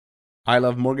I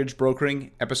Love Mortgage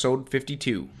Brokering, episode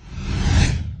 52.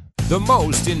 The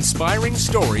most inspiring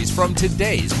stories from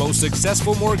today's most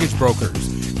successful mortgage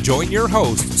brokers. Join your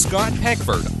host, Scott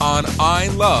Peckford, on I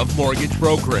Love Mortgage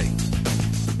Brokering.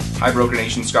 Hi, Broker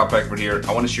Nation. Scott Peckford here.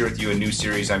 I want to share with you a new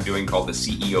series I'm doing called the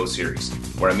CEO Series,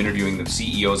 where I'm interviewing the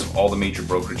CEOs of all the major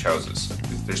brokerage houses.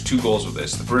 There's two goals with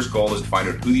this. The first goal is to find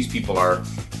out who these people are,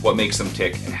 what makes them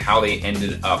tick, and how they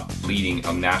ended up leading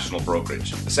a national brokerage.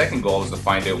 The second goal is to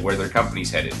find out where their company's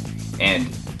headed and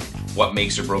what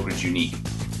makes their brokerage unique.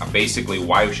 Basically,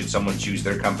 why should someone choose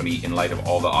their company in light of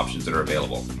all the options that are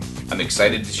available? I'm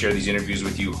excited to share these interviews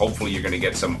with you. Hopefully you're going to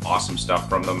get some awesome stuff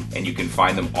from them, and you can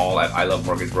find them all at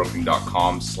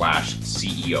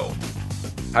ilovemortgagebrokering.com/CEO.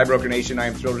 Hi, Broker Nation. I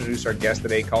am thrilled to introduce our guest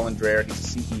today, Colin Dreher.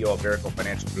 He's the CEO of Verico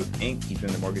Financial Group, Inc. He's been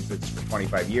in the mortgage business for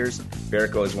 25 years.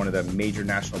 Verico is one of the major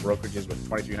national brokerages with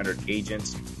 2,300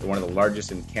 agents. They're one of the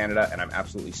largest in Canada, and I'm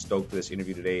absolutely stoked for this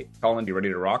interview today. Colin, you ready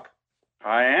to rock?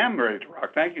 I am ready to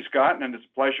rock. Thank you, Scott, and it's a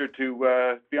pleasure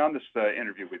to be on this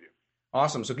interview with you.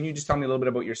 Awesome. So can you just tell me a little bit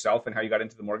about yourself and how you got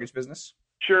into the mortgage business?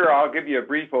 Sure. I'll give you a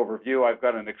brief overview. I've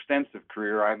got an extensive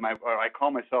career. I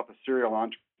call myself a serial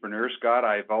entrepreneur, Scott.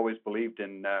 I've always believed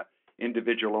in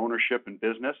individual ownership in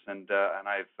business, and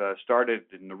I've started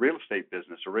in the real estate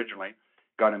business originally,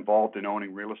 got involved in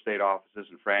owning real estate offices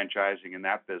and franchising in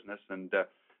that business, and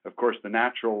of course, the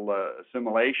natural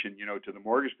assimilation, to the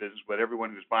mortgage business, but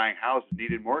everyone who's buying houses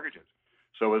needed mortgages.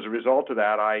 So as a result of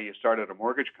that, I started a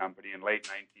mortgage company in the late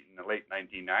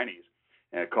 1990s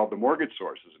called the Mortgage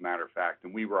Source, as a matter of fact,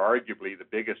 and we were arguably the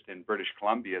biggest in British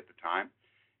Columbia at the time.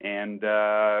 And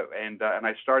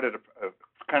I started a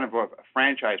kind of a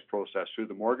franchise process through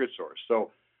the Mortgage Source.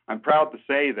 So I'm proud to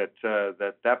say that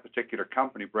that particular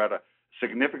company bred a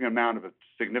significant amount of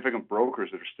significant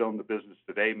brokers that are still in the business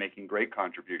today, making great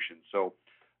contributions. So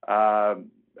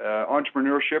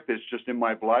entrepreneurship is just in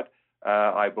my blood.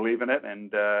 I believe in it,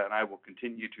 and I will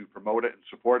continue to promote it and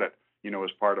support it,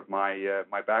 as part of my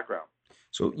my background.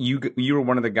 So you were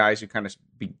one of the guys who kind of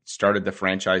started the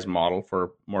franchise model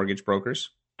for mortgage brokers?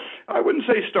 I wouldn't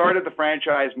say started the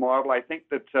franchise model. I think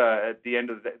that at the end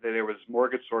of the day, there was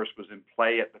Mortgage Source was in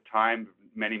play at the time,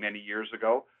 many years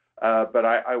ago. But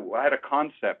I had a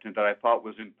concept that I thought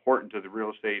was important to the real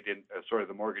estate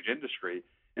the mortgage industry,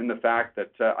 in the fact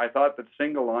that I thought that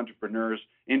single entrepreneurs,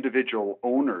 individual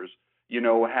owners,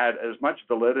 had as much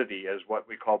validity as what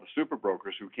we call the super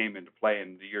brokers who came into play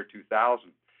in the year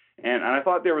 2000. And I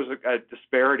thought there was a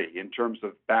disparity in terms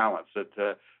of balance, that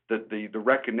the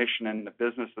recognition and the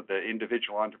business that the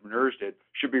individual entrepreneurs did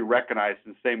should be recognized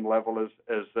in the same level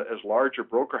as larger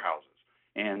broker houses.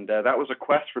 And that was a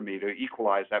quest for me to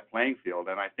equalize that playing field.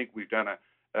 And I think we've done a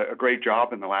great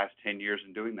job in the last 10 years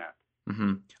in doing that.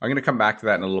 Mm-hmm. I'm going to come back to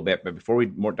that in a little bit. But before we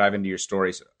dive into your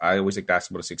stories, I always like to ask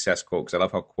about a success quote, because I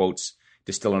love how quotes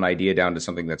distill an idea down to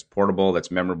something that's portable, that's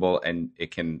memorable, and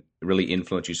it can really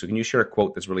influence you. So can you share a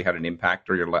quote that's really had an impact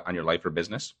on your life or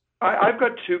business? I've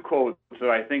got two quotes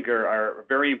that I think are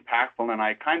very impactful, and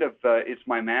I kind of it's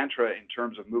my mantra in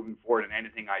terms of moving forward in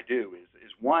anything I do.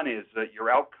 One is that your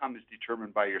outcome is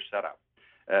determined by your setup.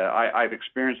 I've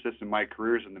experienced this in my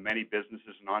careers in the many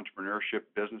businesses and entrepreneurship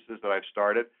businesses that I've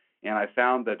started, and I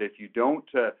found that if you don't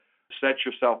set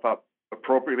yourself up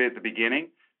appropriately at the beginning,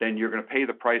 then you're going to pay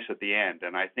the price at the end.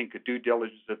 And I think a due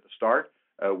diligence at the start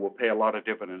will pay a lot of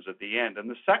dividends at the end. And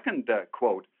the second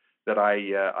quote that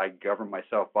I govern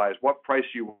myself by is, what price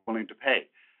are you willing to pay?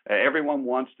 Everyone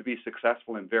wants to be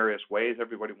successful in various ways.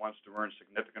 Everybody wants to earn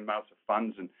significant amounts of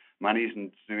funds and monies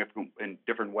in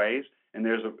different ways. And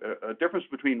there's a difference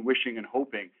between wishing and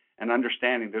hoping, and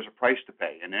understanding there's a price to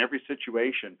pay. And in every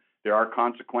situation, there are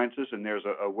consequences, and there's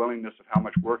a willingness of how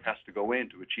much work has to go in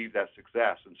to achieve that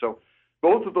success. And so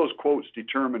both of those quotes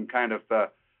determine kind of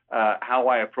how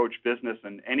I approach business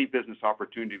and any business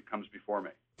opportunity that comes before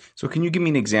me. So can you give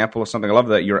me an example of something? I love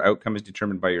that your outcome is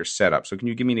determined by your setup. So can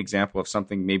you give me an example of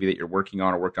something maybe that you're working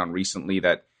on or worked on recently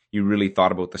that you really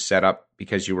thought about the setup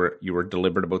because you were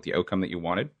deliberate about the outcome that you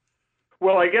wanted?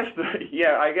 Well, I guess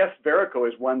Verico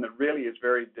is one that really is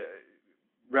very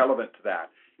relevant to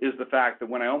that. Is the fact that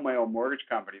when I owned my own mortgage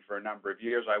company for a number of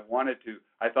years, I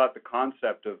thought the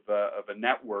concept of a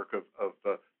network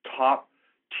of top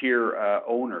tier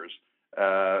owners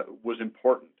was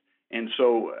important. And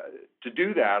so to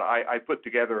do that, I put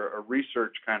together a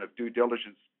research kind of due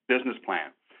diligence business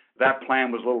plan. That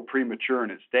plan was a little premature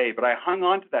in its day, but I hung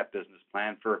on to that business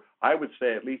plan for, I would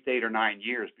say, at least 8 or 9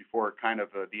 years before kind of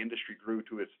the industry grew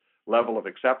to its level of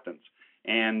acceptance.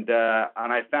 And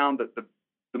I found that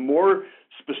the more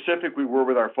specific we were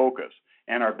with our focus,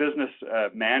 and our business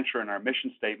mantra and our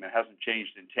mission statement hasn't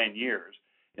changed in 10 years,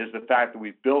 is the fact that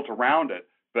we've built around it,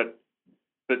 but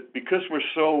because we're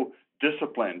so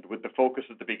disciplined with the focus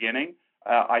at the beginning,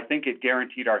 I think it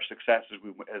guaranteed our success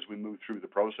as we move through the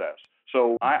process.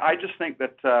 So I just think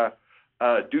that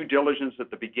due diligence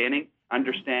at the beginning,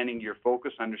 understanding your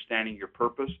focus, understanding your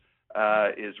purpose,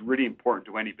 is really important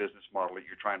to any business model that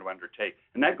you're trying to undertake.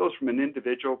 And that goes from an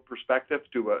individual perspective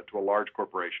to a large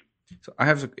corporation. So I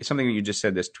have something that you just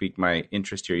said, this tweaked my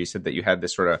interest here. You said that you had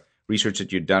this sort of research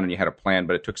that you'd done and you had a plan,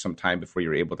 but it took some time before you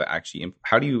were able to actually,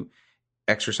 how do you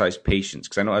exercise patience?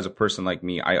 Because I know as a person like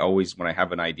me, I always, when I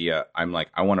have an idea, I'm like,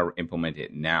 I want to implement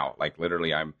it now. Like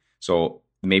literally so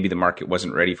maybe the market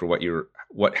wasn't ready for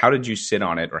how did you sit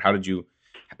on it, or how did you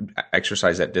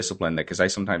exercise that discipline? Because I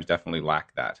sometimes definitely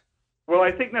lack that. Well,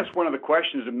 I think that's one of the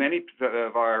questions that many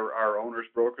of our owners,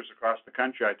 brokers across the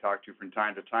country I talk to from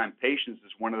time to time. Patience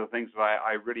is one of the things that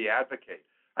I really advocate.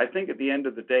 I think at the end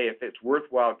of the day, if it's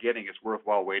worthwhile getting, it's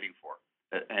worthwhile waiting for.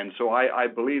 And so I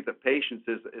believe that patience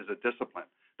is a discipline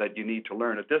that you need to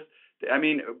learn.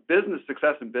 Business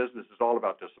success in business is all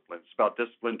about discipline. It's about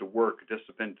discipline to work,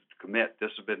 discipline to commit,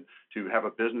 discipline to have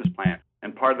a business plan.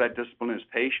 And part of that discipline is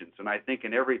patience. And I think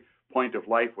in every point of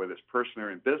life, whether it's personal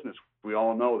or in business, we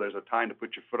all know there's a time to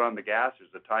put your foot on the gas,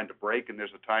 there's a time to brake, and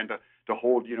there's a time to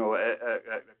hold,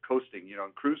 coasting,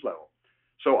 cruise level.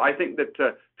 So I think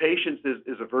that patience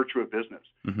is a virtue of business,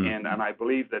 mm-hmm. and I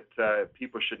believe that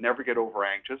people should never get over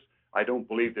anxious. I don't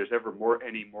believe there's ever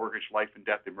any mortgage, life, and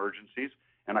death emergencies,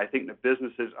 and I think that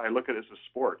businesses, I look at it as a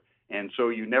sport, and so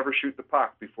you never shoot the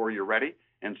puck before you're ready,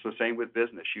 and so same with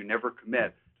business. You never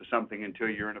commit to something until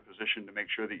you're in a position to make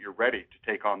sure that you're ready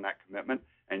to take on that commitment,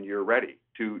 and you're ready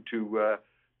to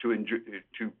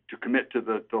commit to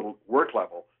the work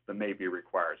level that may be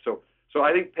required. So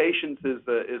I think patience is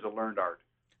a learned art.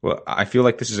 Well, I feel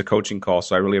like this is a coaching call,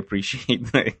 so I really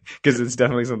appreciate that, because it's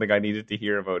definitely something I needed to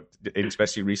hear about,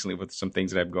 especially recently with some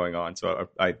things that have going on. So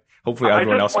hopefully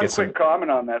everyone else gets one quick comment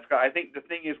on that, Scott. I think the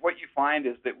thing is, what you find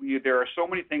is that there are so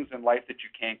many things in life that you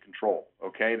can't control,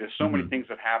 okay? There's so mm-hmm. many things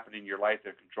that happen in your life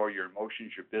that control your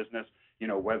emotions, your business,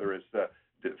 whether it's the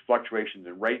fluctuations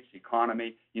in rates,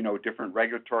 economy, different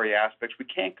regulatory aspects. We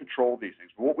can't control these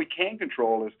things. But what we can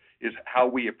control is how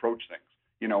we approach things.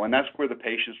 And that's where the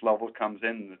patience level comes in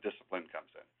and the discipline comes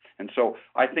in. And so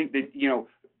I think that,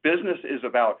 business is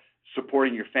about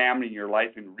supporting your family and your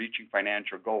life and reaching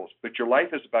financial goals. But your life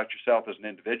is about yourself as an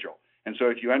individual. And so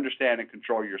if you understand and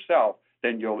control yourself,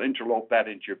 then you'll interlope that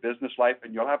into your business life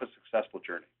and you'll have a successful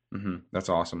journey. Mm-hmm. That's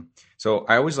awesome. So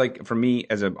I always for me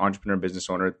as an entrepreneur, business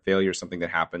owner, failure is something that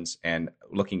happens, and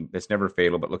it's never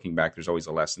fatal, but looking back, there's always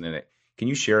a lesson in it. Can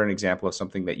you share an example of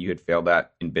something that you had failed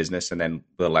at in business and then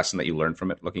the lesson that you learned from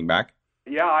it looking back?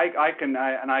 Yeah, I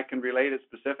can relate it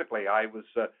specifically.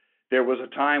 There was a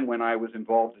time when I was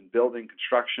involved in building,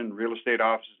 construction, real estate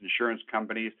offices, insurance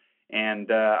companies, and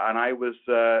I was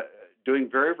doing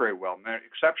very, very well,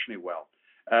 exceptionally well.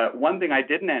 One thing I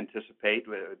didn't anticipate,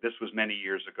 this was many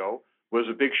years ago, was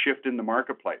a big shift in the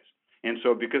marketplace. And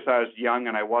so because I was young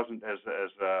and I wasn't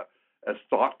as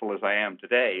thoughtful as I am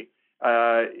today,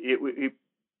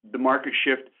 the market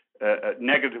shift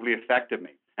negatively affected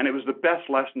me. And it was the best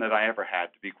lesson that I ever had,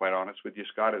 to be quite honest with you,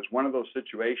 Scott. It was one of those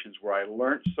situations where I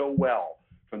learned so well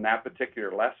from that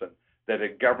particular lesson that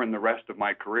it governed the rest of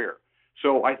my career.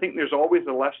 So I think there's always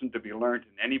a lesson to be learned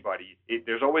in anybody.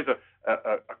 There's always a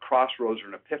crossroads or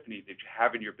an epiphany that you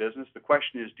have in your business. The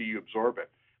question is, do you absorb it?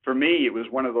 For me, it was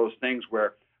one of those things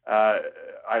where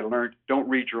I learned, don't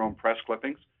read your own press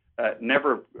clippings.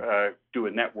 Never do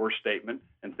a net worth statement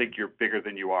and think you're bigger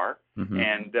than you are, mm-hmm.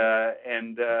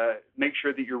 and make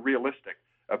sure that you're realistic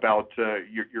about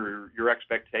your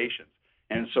expectations.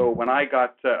 And so when I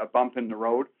got a bump in the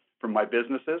road from my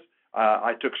businesses,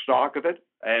 I took stock of it,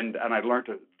 and I learned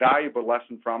a valuable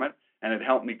lesson from it, and it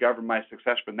helped me govern my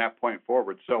success from that point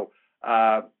forward. So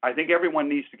I think everyone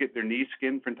needs to get their knees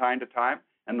skinned from time to time,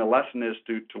 and the lesson is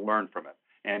to learn from it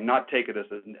and not take it as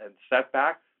a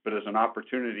setback, but as an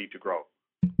opportunity to grow.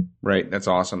 Right. That's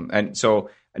awesome. And so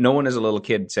no one as a little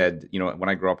kid said, when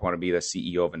I grow up, I want to be the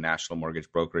CEO of a national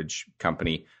mortgage brokerage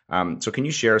company. So can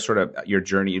you share sort of your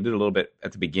journey? You did a little bit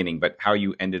at the beginning, but how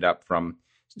you ended up from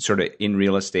sort of in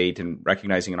real estate and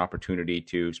recognizing an opportunity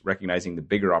to recognizing the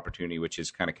bigger opportunity, which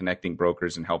is kind of connecting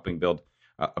brokers and helping build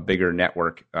a bigger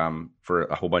network for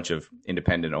a whole bunch of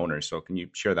independent owners. So can you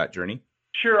share that journey?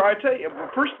 Sure. I tell you,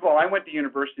 well, first of all, I went to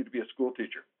university to be a school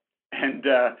teacher.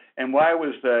 And while I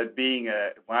was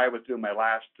doing my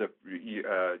last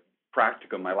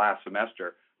practicum, my last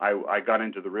semester, I got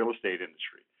into the real estate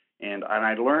industry, and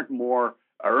I earned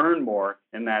more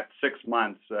in that 6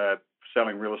 months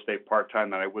selling real estate part time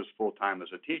than I was full time as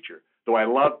a teacher. Though I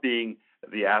love being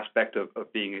the aspect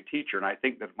of being a teacher. And I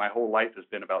think that my whole life has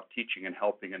been about teaching and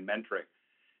helping and mentoring.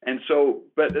 And so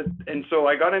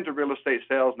I got into real estate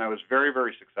sales, and I was very,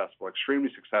 very successful,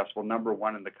 extremely successful, number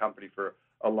one in the company for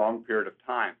a long period of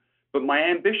time. But my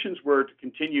ambitions were to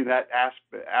continue that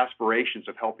aspirations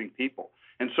of helping people.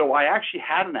 And so I actually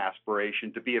had an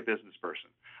aspiration to be a business person.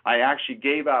 I actually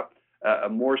gave up a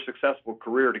more successful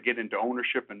career to get into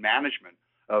ownership and management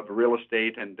of real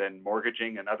estate and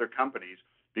mortgaging and other companies,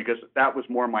 because that was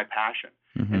more my passion.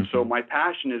 Mm-hmm. And so my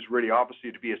passion is really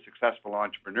obviously to be a successful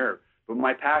entrepreneur, but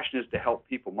my passion is to help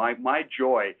people. My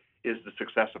joy is the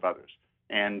success of others.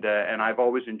 And I've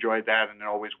always enjoyed that, and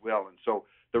always will. And so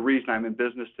the reason I'm in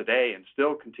business today and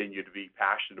still continue to be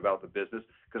passionate about the business,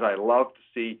 because I love to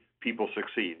see people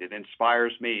succeed. It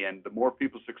inspires me, and the more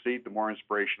people succeed, the more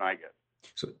inspiration I get.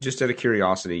 So just out of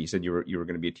curiosity, you said you were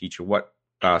going to be a teacher. What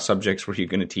subjects were you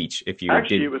going to teach? If you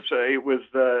actually, it was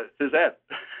phys ed.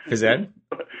 Phys ed.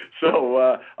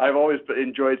 So I've always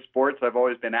enjoyed sports. I've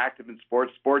always been active in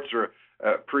sports. Sports are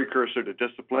a precursor to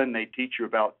discipline. They teach you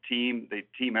about team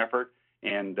effort,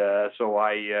 and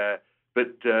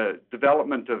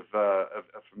development of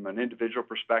from an individual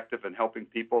perspective and helping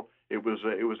people, it was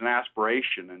an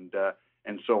aspiration,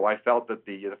 and so I felt that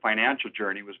the financial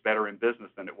journey was better in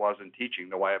business than it was in teaching,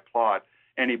 though I applaud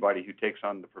anybody who takes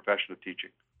on the profession of teaching.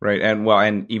 Right,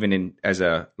 and even as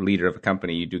a leader of a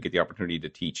company, you do get the opportunity to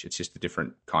teach. It's just a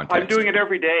different context. I'm doing it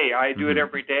every day. I do it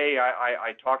every day.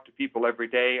 I talk to people every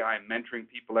day. I'm mentoring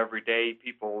people every day.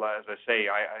 People, as I say,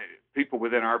 people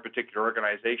within our particular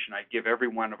organization, I give every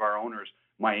one of our owners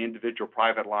my individual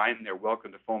private line. They're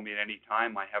welcome to phone me at any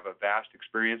time. I have a vast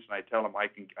experience, and I tell them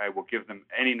I will give them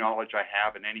any knowledge I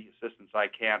have and any assistance I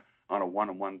can on a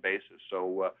one-on-one basis.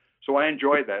 So I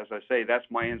enjoy that. As I say, that's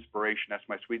my inspiration. That's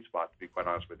my sweet spot, to be quite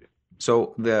honest with you.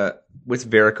 So with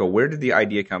Verico, where did the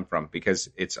idea come from? Because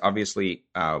it's obviously,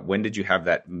 when did you have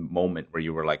that moment where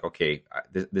you were like, okay,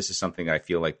 this is something I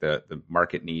feel like the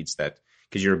market needs, that,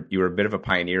 because you were a bit of a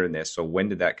pioneer in this. So when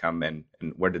did that come, and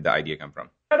where did the idea come from?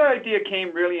 That idea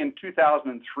came really in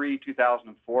 2003,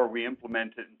 2004. We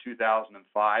implemented it in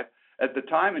 2005. At the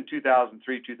time in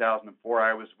 2003, 2004,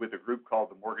 I was with a group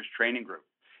called the Mortgage Training Group.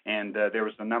 And there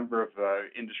was a number of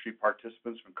industry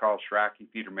participants from Carl Schracke,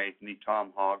 Peter Matheny,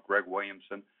 Tom Hogg, Greg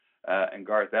Williamson, and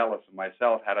Garth Ellis, and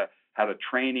myself had a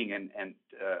training and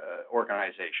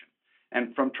organization.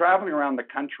 And from traveling around the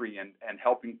country and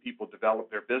helping people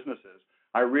develop their businesses,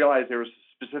 I realized there was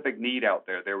a specific need out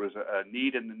there. There was a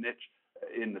need in the niche,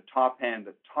 in the top end,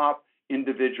 the top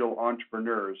individual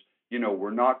entrepreneurs,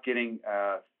 were not getting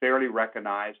fairly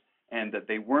recognized, and that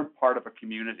they weren't part of a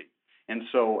community.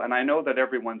 And I know that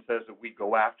everyone says that we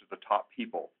go after the top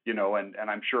people, and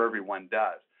I'm sure everyone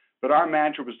does. But our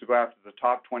mantra was to go after the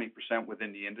top 20%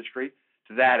 within the industry.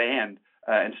 To that end,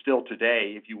 and still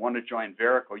today, if you want to join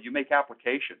Verico, you make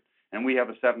application. And we have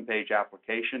a 7-page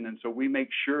application. And so we make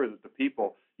sure that the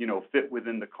people, fit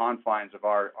within the confines of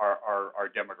our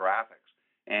demographics.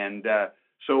 And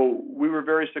so we were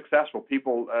very successful.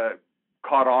 People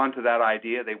caught on to that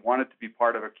idea. They wanted to be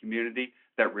part of a community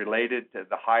that related to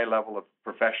the high level of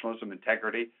professionalism,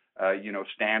 integrity,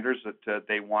 standards that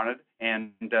they wanted.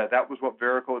 And that was what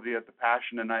Verico, the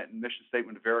passion and mission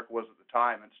statement of Verico was at the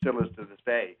time, and still is to this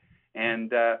day.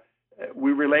 And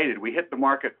we related. We hit the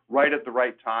market right at the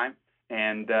right time,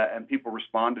 and people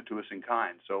responded to us in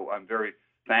kind. So I'm very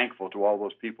thankful to all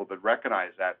those people that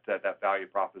recognize that value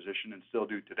proposition and still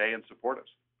do today and support us.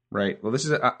 Right. Well, this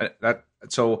is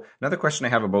so another question I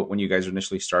have about when you guys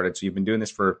initially started. So you've been doing this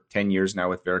for 10 years now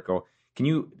with Verico. Can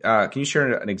you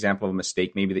share an example of a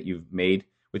mistake maybe that you've made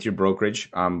with your brokerage?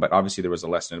 But obviously there was a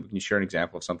lesson in it. But can you share an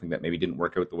example of something that maybe didn't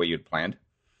work out the way you had planned?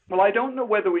 Well, I don't know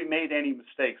whether we made any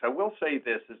mistakes. I will say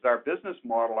this, is our business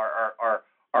model,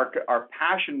 our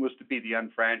passion was to be the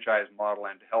unfranchised model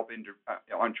and to help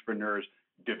entrepreneurs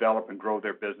develop and grow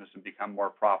their business and become more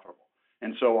profitable.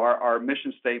 And so our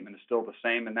mission statement is still the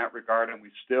same in that regard, and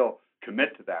we still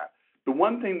commit to that. The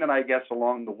one thing that I guess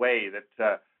along the way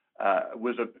that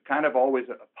was a kind of always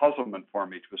a puzzlement for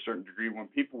me to a certain degree when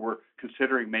people were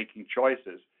considering making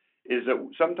choices is that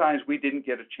sometimes we didn't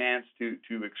get a chance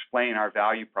to explain our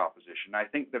value proposition. I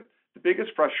think that the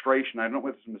biggest frustration, I don't know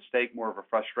whether it's a mistake, more of a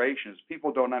frustration, is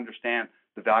people don't understand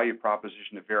the value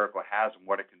proposition that Verico has and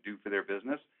what it can do for their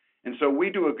business. And so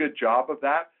we do a good job of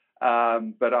that.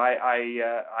 But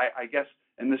I guess,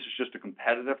 and this is just a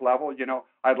competitive level,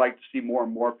 I'd like to see more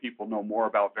and more people know more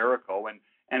about Verico.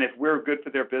 And if we're good for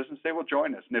their business, they will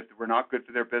join us. And if we're not good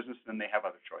for their business, then they have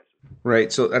other choices.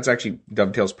 Right. So that's actually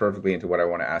dovetails perfectly into what I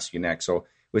want to ask you next. So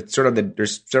with sort of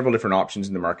there's several different options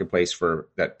in the marketplace for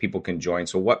that people can join.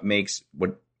 So what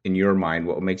in your mind,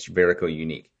 what makes Verico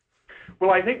unique?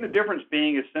 Well, I think the difference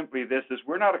being is simply this: is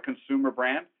we're not a consumer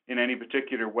brand in any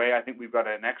particular way. I think we've got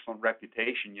an excellent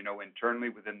reputation, internally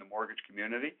within the mortgage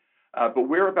community, but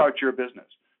we're about your business.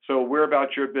 So we're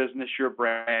about your business, your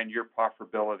brand, your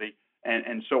profitability,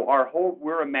 and so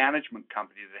we're a management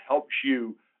company that helps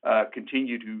you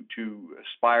continue to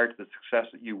aspire to the success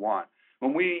that you want.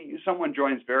 When someone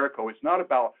joins Verico, it's not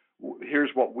about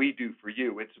here's what we do for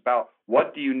you. It's about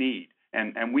what do you need,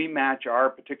 and we match our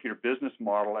particular business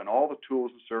model and all the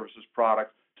tools and services,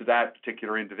 products to that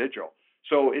particular individual.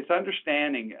 So it's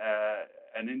understanding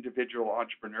an individual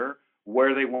entrepreneur,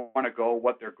 where they want to go,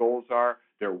 what their goals are,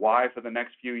 their why for the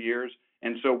next few years.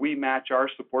 And so we match our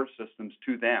support systems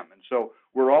to them. And so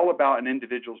we're all about an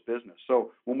individual's business.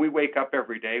 So when we wake up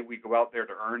every day, we go out there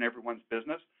to earn everyone's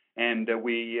business. And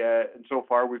and so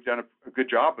far we've done a good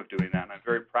job of doing that. And I'm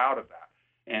very proud of that.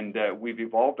 And we've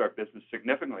evolved our business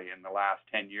significantly in the last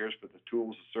 10 years with the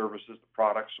tools, the services, the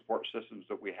products, support systems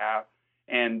that we have.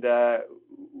 And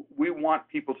we want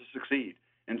people to succeed.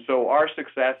 And so our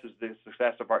success is the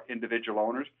success of our individual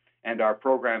owners, and our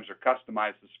programs are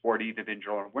customized to support each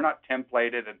individual owner. We're not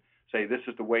templated and say this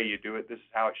is the way you do it, this is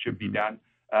how it should be done.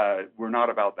 We're not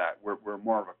about that. We're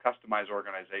more of a customized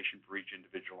organization for each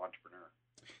individual entrepreneur.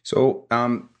 So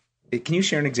can you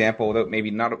share an example, without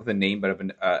maybe not with a name, but of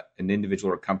an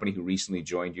individual or company who recently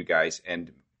joined you guys,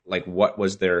 and like what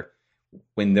was their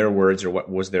words, or what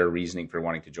was their reasoning for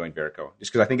wanting to join Verico?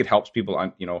 Just because I think it helps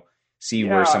people see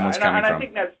where someone's coming from. I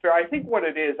think that's fair. I think what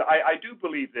it is, I do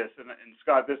believe this, and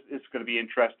Scott, this is going to be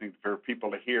interesting for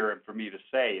people to hear and for me to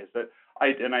say, is that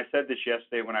I said this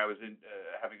yesterday when I was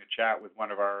having a chat with one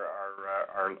of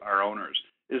our owners,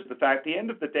 is the fact, at the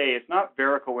end of the day, it's not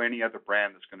Verico or any other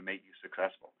brand that's going to make you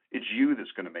successful. It's you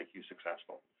that's going to make you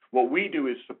successful. What we do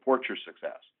is support your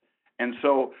success. And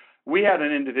so we had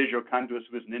an individual come to us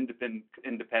who was an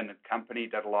independent company,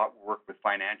 did a lot of work with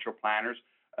financial planners,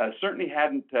 certainly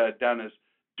hadn't done as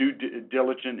due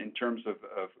diligent in terms of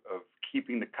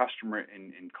keeping the customer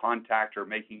in contact, or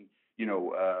making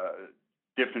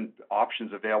different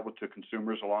options available to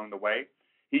consumers along the way.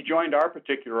 He joined our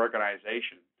particular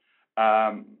organization.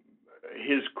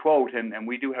 His quote, and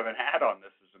we do have an ad on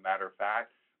this as a matter of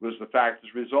fact, was the fact,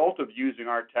 as a result of using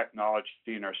our technology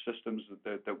and our systems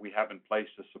that we have in place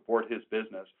to support his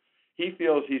business, he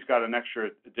feels he's got an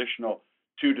additional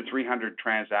 200 to 300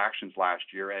 transactions last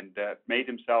year, and made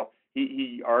himself,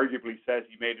 he arguably says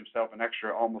he made himself an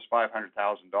extra almost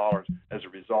 $500,000 as a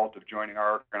result of joining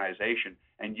our organization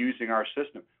and using our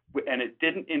system. And it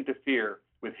didn't interfere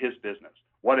with his business.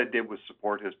 What it did was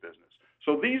support his business.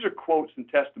 So these are quotes and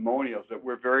testimonials that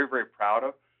we're very, very proud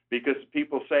of, because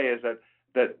people say is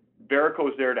that Verico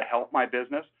is there to help my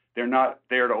business. They're not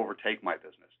there to overtake my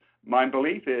business. My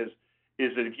belief is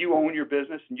that if you own your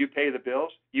business and you pay the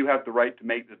bills, you have the right to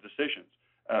make the decisions.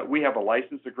 We have a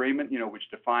license agreement, which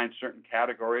defines certain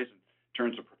categories in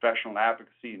terms of professional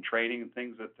advocacy and training and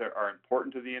things that are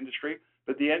important to the industry.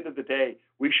 But at the end of the day,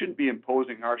 we shouldn't be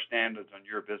imposing our standards on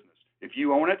your business. If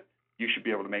you own it, you should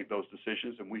be able to make those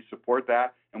decisions, and we support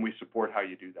that, and we support how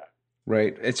you do that.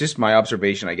 Right. It's just my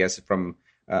observation, I guess, from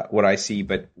what I see,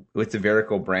 but with the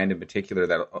Verico brand in particular,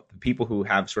 that people who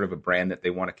have sort of a brand that they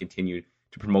want to continue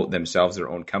to promote themselves, their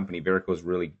own company, Verico is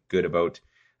really good about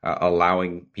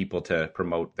allowing people to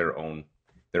promote their own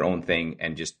thing,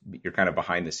 and just you're kind of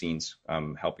behind the scenes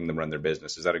helping them run their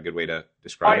business. Is that a good way to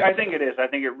describe it? I think it is. I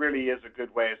think it really is a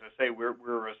good way. As I say,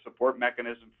 we're a support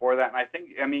mechanism for that.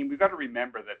 And we've got to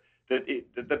remember that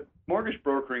the mortgage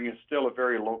brokering is still a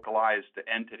very localized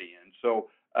entity. And so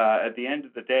at the end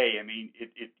of the day,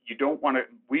 we don't want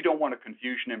a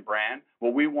confusion in brand.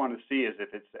 What we want to see is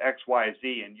if it's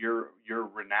XYZ and you're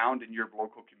renowned in your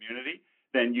local community,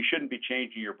 then you shouldn't be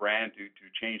changing your brand to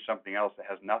change something else that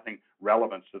has nothing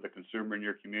relevance to the consumer in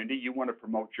your community. You want to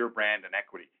promote your brand and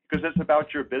equity, because it's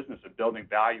about your business and building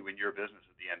value in your business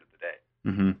at the end of the day.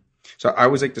 Mm-hmm. So I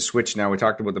always like to switch now. We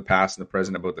talked about the past and the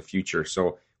present, about the future.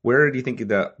 So where do you think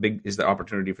is the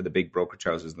opportunity for the big brokerage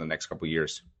houses in the next couple of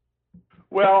years?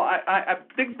 Well, I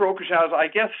big brokerage houses, I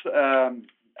guess,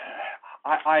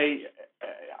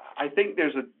 I think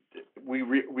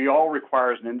we all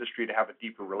require as an industry to have a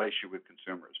deeper relationship with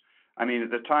consumers. At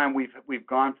the time we've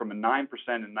gone from a 9%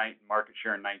 in market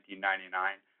share in 1999,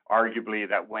 arguably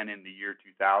that went in the year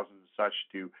 2000 and such,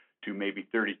 to maybe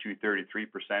 32,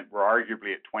 33%. We're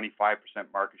arguably at 25%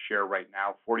 market share right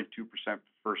now, 42% for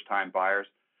first-time buyers.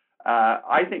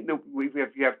 I think that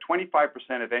if you have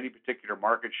 25% of any particular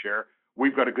market share,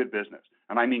 we've got a good business,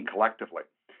 and I mean collectively.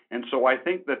 And so I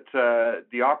think that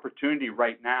the opportunity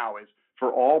right now is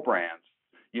for all brands,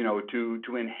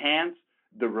 to enhance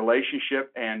the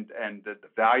relationship and the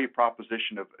value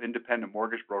proposition of independent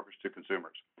mortgage brokers to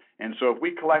consumers. And so if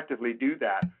we collectively do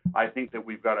that, I think that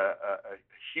we've got a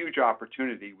huge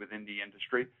opportunity within the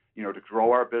industry, to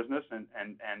grow our business and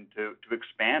to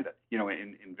expand it,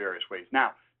 in various ways.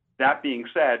 Now, that being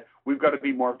said, we've got to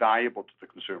be more valuable to the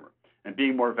consumer. And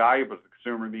being more valuable to the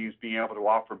consumer means being able to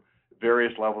offer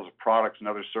various levels of products and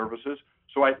other services.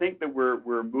 So I think that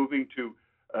we're moving to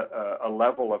a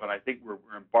level of, and I think we're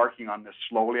embarking on this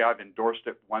slowly. I've endorsed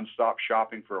it, one-stop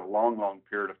shopping, for a long, long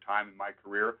period of time in my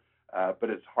career, but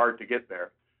it's hard to get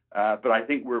there. But I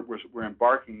think we're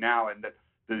embarking now, and that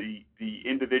the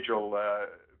individual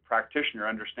practitioner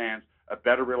understands a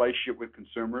better relationship with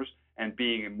consumers and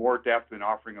being in more depth and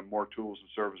offering them more tools and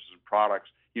services and products,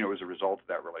 as a result of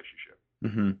that relationship.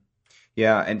 Mm-hmm.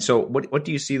 Yeah, and so what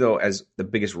do you see, though, as the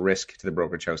biggest risk to the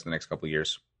brokerage house in the next couple of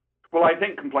years? Well, I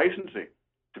think complacency,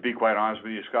 to be quite honest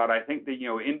with you, Scott. I think that,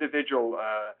 individual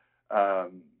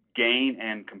gain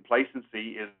and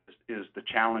complacency is the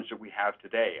challenge that we have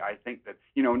today. I think that,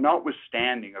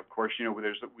 notwithstanding, of course,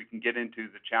 we can get into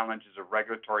the challenges of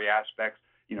regulatory aspects,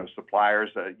 suppliers,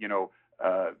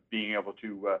 being able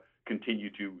to continue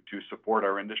to support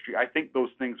our industry. I think those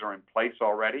things are in place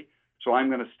already. So I'm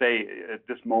going to say at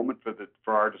this moment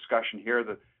for our discussion here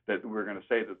that we're going to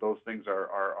say that those things are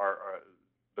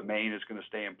the main is going to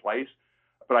stay in place.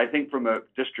 But I think from a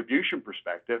distribution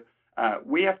perspective,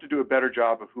 we have to do a better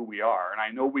job of who we are. And I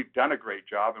know we've done a great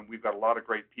job, and we've got a lot of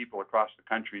great people across the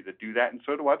country that do that, and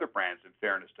so do other brands, in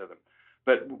fairness to them.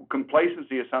 But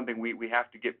complacency is something we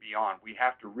have to get beyond. We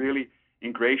have to really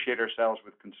ingratiate ourselves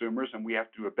with consumers, and we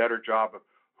have to do a better job of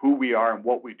who we are and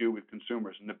what we do with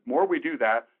consumers. And the more we do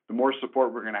that, the more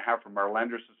support we're going to have from our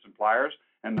lenders and suppliers,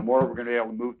 and the more we're going to be able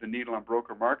to move the needle on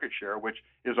broker market share, which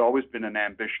has always been an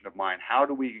ambition of mine. How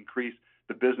do we increase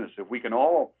the business? If we can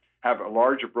all have a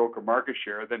larger broker market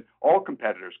share, then all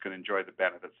competitors can enjoy the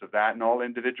benefits of that, and all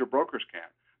individual brokers can.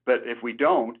 But if we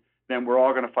don't, then we're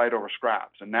all going to fight over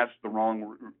scraps, and that's the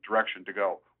wrong direction to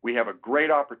go. We have a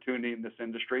great opportunity in this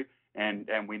industry, and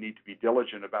we need to be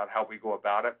diligent about how we go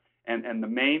about it. And the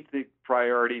main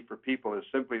priority for people is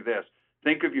simply this.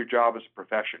 Think of your job as a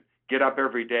profession. Get up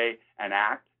every day and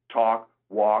act, talk,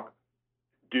 walk,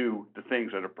 do the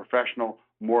things that a professional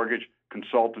mortgage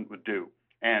consultant would do.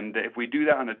 And if we do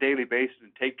that on a daily basis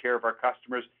and take care of our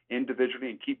customers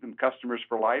individually and keep them customers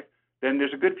for life, then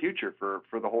there's a good future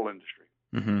for the whole industry.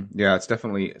 Mm-hmm. Yeah, it's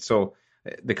definitely so.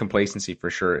 The complacency for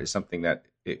sure is something that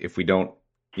if we don't,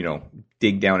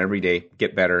 dig down every day,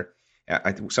 get better.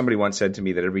 Somebody once said to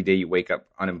me that every day you wake up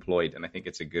unemployed, and I think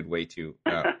it's a good way to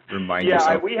remind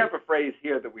yourself. Yeah, we have a phrase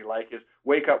here that we like is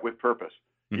wake up with purpose.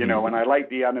 And I like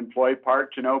the unemployed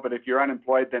part, but if you're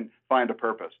unemployed, then find a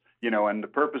purpose, and the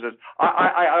purpose is,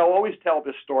 I always tell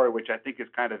this story, which I think is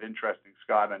kind of interesting,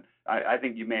 Scott, and I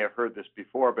think you may have heard this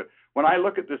before, but when I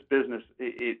look at this business,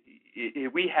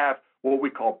 we have what we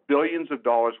call billions of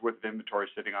dollars worth of inventory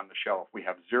sitting on the shelf. We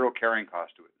have zero carrying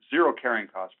cost to it, zero carrying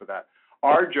cost for that.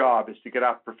 Our job is to get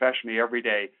up professionally every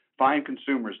day, find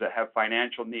consumers that have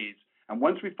financial needs, and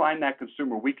once we find that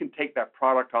consumer, we can take that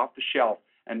product off the shelf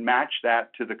and match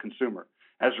that to the consumer.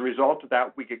 As a result of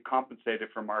that, we get compensated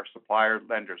from our supplier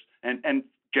lenders, and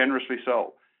generously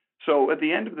so. So at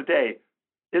the end of the day,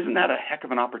 isn't that a heck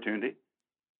of an opportunity?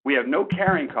 We have no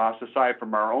carrying costs aside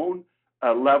from our own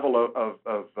level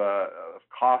of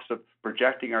cost of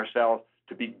projecting ourselves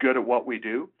to be good at what we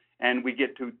do, and we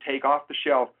get to take off the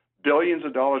shelf billions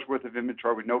of dollars worth of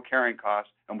inventory with no carrying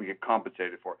costs, and we get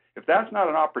compensated for it. If that's not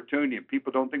an opportunity and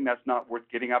people don't think that's not worth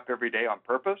getting up every day on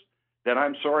purpose, then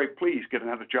I'm sorry, please get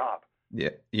another job.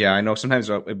 Yeah, I know sometimes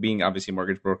being obviously a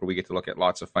mortgage broker, we get to look at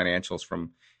lots of financials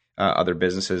from other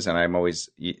businesses, and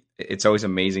it's always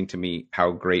amazing to me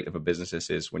how great of a business this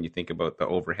is when you think about the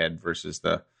overhead versus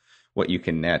what you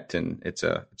can net, and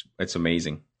it's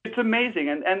amazing. It's amazing,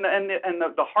 and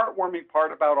the heartwarming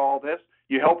part about all this,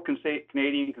 you help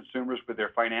Canadian consumers with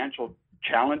their financial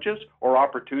challenges or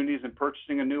opportunities in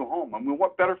purchasing a new home. I mean,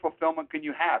 what better fulfillment can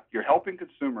you have? You're helping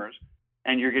consumers,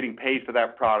 and you're getting paid for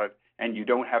that product, and you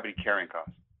don't have any carrying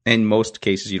costs. In most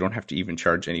cases, you don't have to even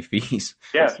charge any fees.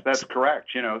 Yes, that's correct.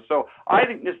 So I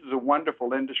think this is a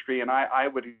wonderful industry, and I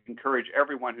would encourage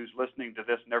everyone who's listening to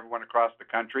this and everyone across the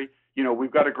country.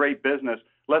 We've got a great business.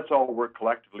 Let's all work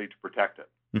collectively to protect it.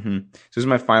 Mm-hmm. So this is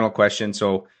my final question.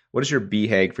 So what is your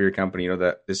BHAG for your company?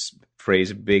 This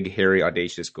phrase, big, hairy,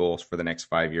 audacious goals for the next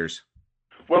 5 years.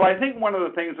 Well, I think one of the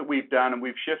things that we've done and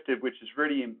we've shifted, which is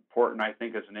really important, I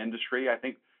think, as an industry, I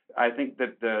think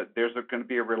that there's going to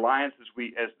be a reliance as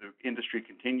the industry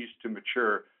continues to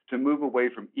mature to move away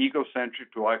from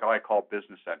egocentric to what I call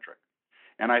business-centric.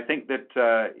 And I think that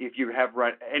if you have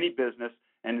run any business,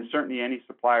 and certainly any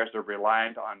suppliers that are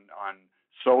reliant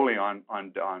solely on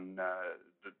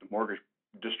the mortgage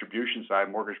distribution side,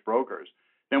 mortgage brokers,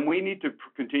 then we need to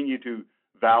continue to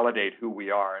validate who we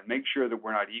are and make sure that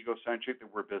we're not egocentric,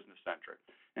 that we're business-centric.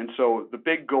 And so the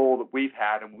big goal that we've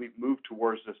had, and we've moved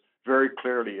towards this very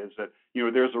clearly, is that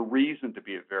there's a reason to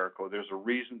be at Verico. There's a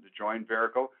reason to join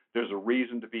Verico. There's a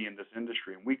reason to be in this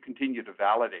industry, and we continue to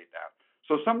validate that.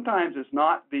 So sometimes it's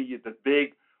not the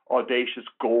big, audacious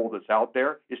goal that's out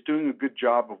there. It's doing a good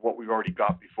job of what we've already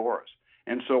got before us.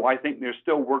 And so I think there's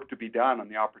still work to be done on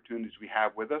the opportunities we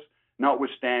have with us,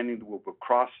 notwithstanding that we'll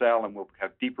cross-sell and we'll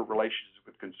have deeper relationships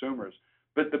with consumers.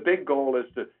 But the big goal is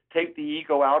to take the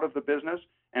ego out of the business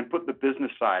and put the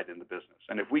business side in the business.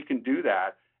 And if we can do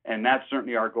that, and that's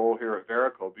certainly our goal here at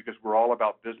Verico, because we're all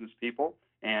about business people,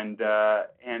 and I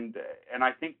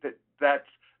think that's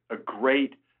a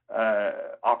great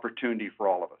opportunity for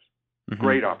all of us. Mm-hmm.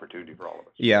 Great opportunity for all of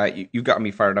us. Yeah, you got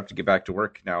me fired up to get back to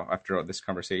work now after this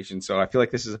conversation. So I feel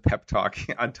like this is a pep talk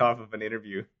on top of an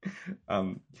interview.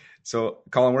 So,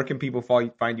 Colin, where can people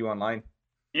find you online?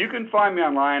 You can find me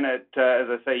online at, as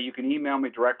I say, you can email me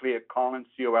directly at Colin,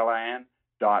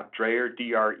 COLIN.Dreyer,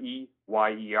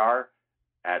 DREYER,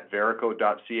 at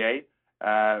Verico.ca.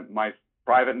 My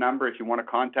private number, if you want to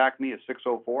contact me, is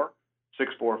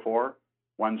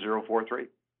 604-644-1043.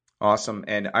 Awesome.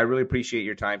 And I really appreciate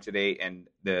your time today. And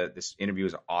this interview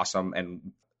is awesome.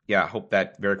 And yeah, I hope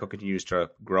that Verico continues to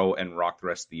grow and rock the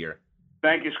rest of the year.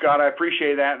 Thank you, Scott. I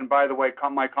appreciate that. And by the way,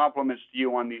 my compliments to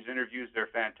you on these interviews. They're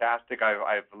fantastic.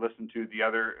 I've listened to the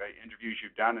other interviews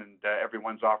you've done, and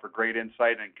everyone's offered great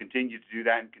insight, and continue to do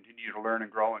that and continue to learn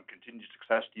and grow, and continue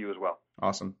success to you as well.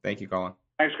 Awesome. Thank you, Colin.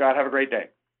 Thanks, Scott. Have a great day.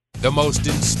 The most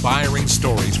inspiring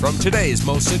stories from today's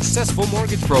most successful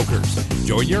mortgage brokers.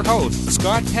 Join your host,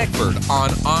 Scott Peckford, on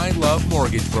I Love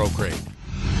Mortgage Brokering.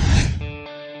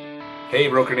 Hey,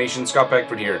 Broker Nation, Scott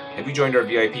Peckford here. Have you joined our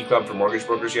VIP club for mortgage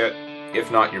brokers yet? If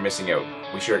not, you're missing out.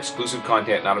 We share exclusive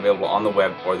content not available on the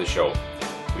web or the show.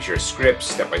 We share scripts,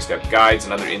 step-by-step guides,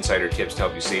 and other insider tips to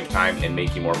help you save time and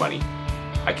make you more money.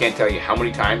 I can't tell you how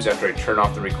many times after I turn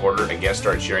off the recorder, a guest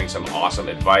starts sharing some awesome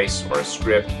advice or a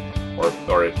script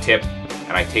or a tip,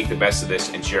 and I take the best of this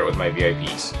and share it with my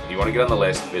VIPs. If you want to get on the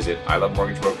list, visit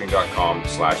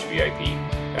ilovemortgagebrokering.com/VIP.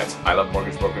 That's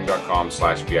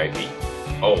ilovemortgagebrokering.com/VIP.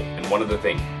 Oh, and one other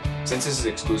thing. Since this is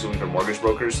exclusively for mortgage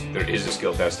brokers, there is a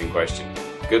skill testing question.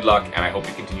 Good luck, and I hope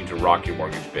you continue to rock your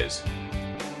mortgage biz.